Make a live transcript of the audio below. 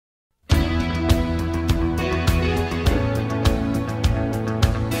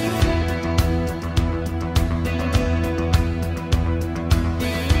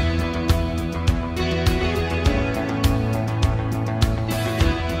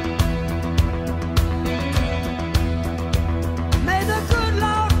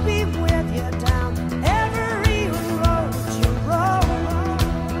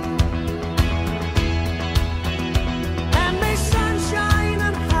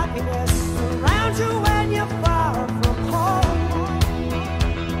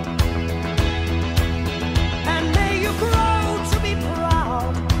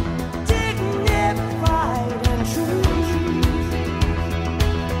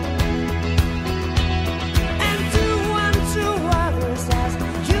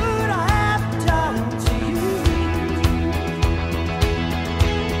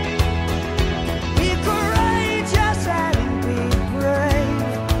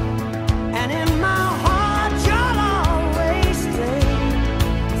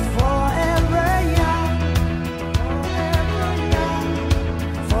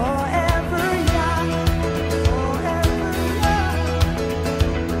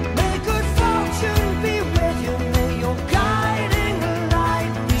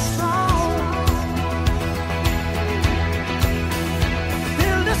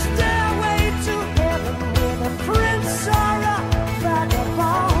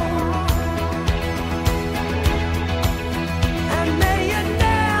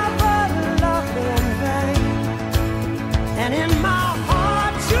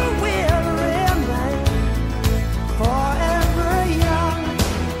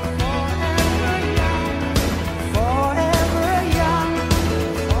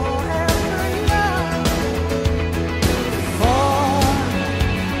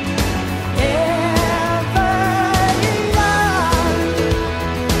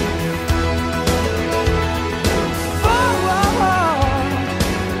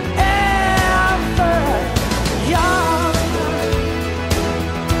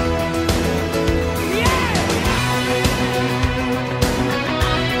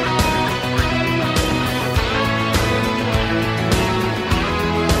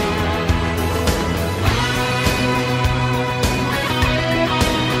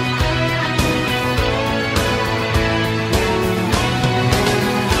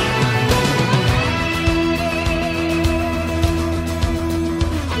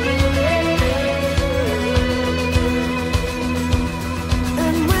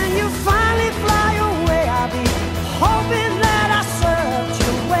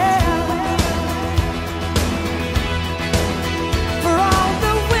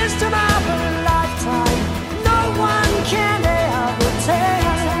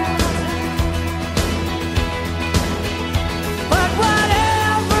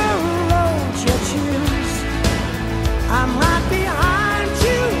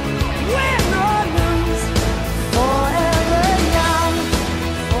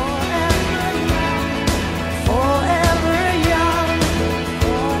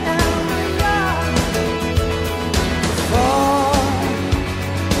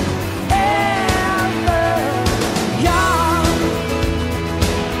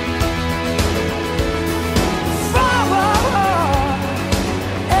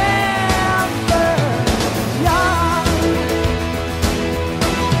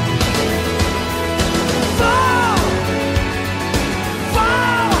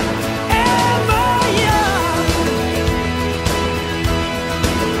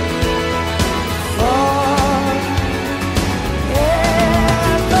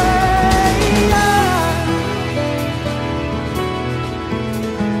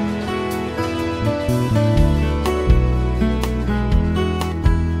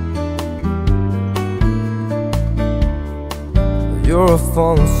You're a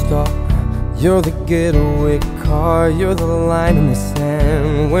falling star, you're the getaway car, you're the line in the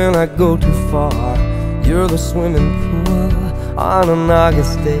sand when I go too far. You're the swimming pool on an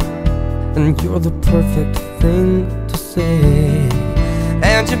August day, and you're the perfect thing to say.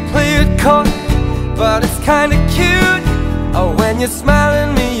 And you play it coy, but it's kinda cute. Oh, when you smile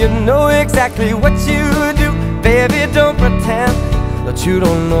at me, you know exactly what you do. Baby, don't pretend that you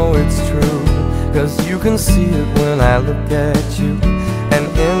don't know it's true, 'cause you can see it when I look at you. And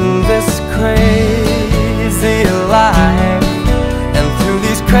in this crazy life, and through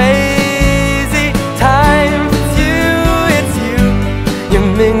these crazy times, it's you, you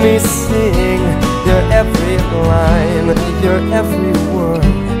make me sing. Your every line, your every word,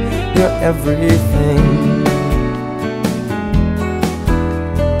 your everything.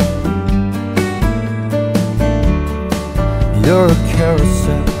 You're a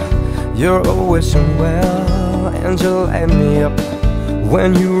carousel, you're a wishing well, and you light me up when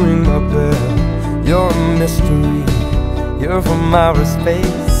you ring my bell. You're a mystery, you're from outer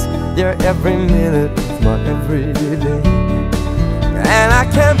space, you're every minute of my everyday. And I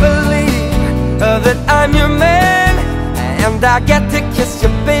can't believe that I'm your man, and I get to kiss you,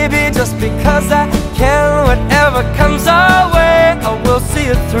 baby, just because I can. Whatever comes our way, I will see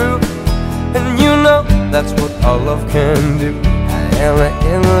it through, and you know that's what our love can do. And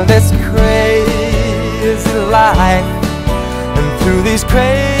in this crazy life, and through these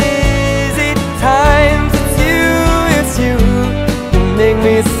crazy times, it's you, you make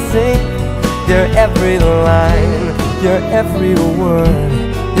me sing. Your every line, your every word,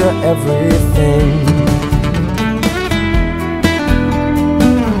 your everything.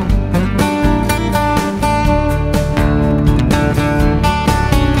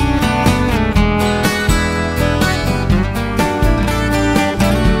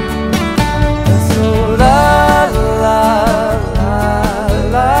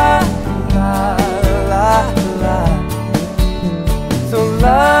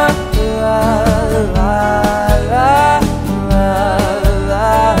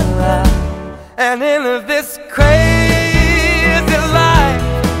 And in this crazy life,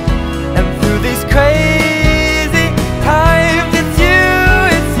 and through these crazy times, it's you,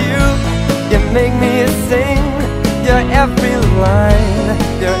 you make me sing. Your every line,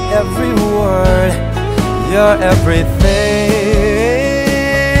 your every word, your everything.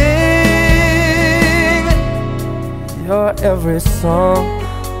 Your every song,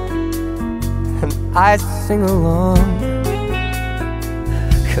 and I sing along,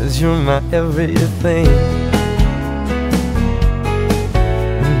 'cause you're my everything.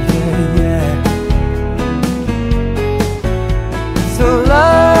 Yeah, yeah. So la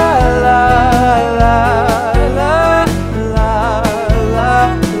la la la la la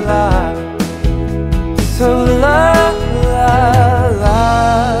la. So la la la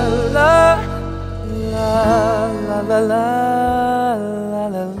la la la la.